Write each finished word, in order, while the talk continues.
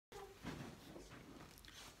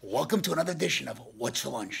Welcome to another edition of What's for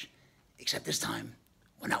Lunch. Except this time,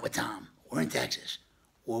 we're not with Tom. We're in Texas.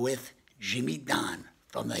 We're with Jimmy Don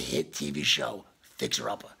from the hit TV show Fixer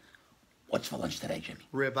Upper. What's for lunch today, Jimmy?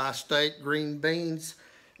 Ribeye steak, green beans,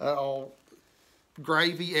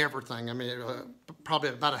 gravy, everything. I mean, probably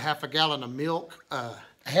about a half a gallon of milk.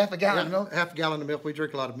 Half a gallon of milk? Half a gallon of milk. We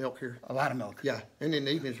drink a lot of milk here. A lot of milk? Yeah, and in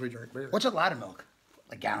the evenings we drink beer. What's a lot of milk?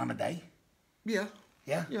 A gallon a day? Yeah.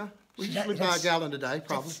 Yeah? Yeah. We So usually buy a gallon a day,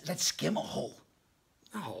 probably. Is that skim or whole?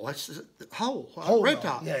 Oh, that's whole. Whole Red milk.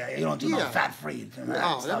 Top. Yeah, you don't do no fat-free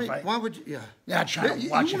stuff, mean, why would you? Yeah. You're not trying to you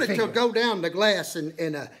watch want your it to figure. go down the glass and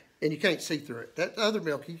you can't see through it. That other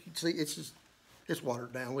milk, you can see, it's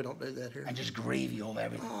watered down. We don't do that here. And just gravy over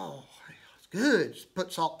everything. Oh, it's good. Just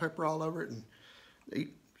put salt, pepper all over it, and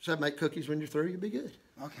eat. So make cookies when you're through. You'll be good.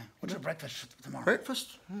 Okay. What's your breakfast tomorrow?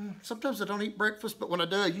 Breakfast? Sometimes I don't eat breakfast, but when I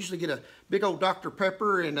do, I usually get a big old Dr.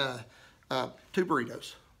 Pepper and 2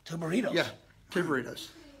 burritos. 2 burritos? Yeah, 2 burritos.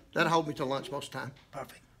 That'll hold me till lunch most of the time.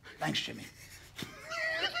 Perfect. Thanks, Jimmy.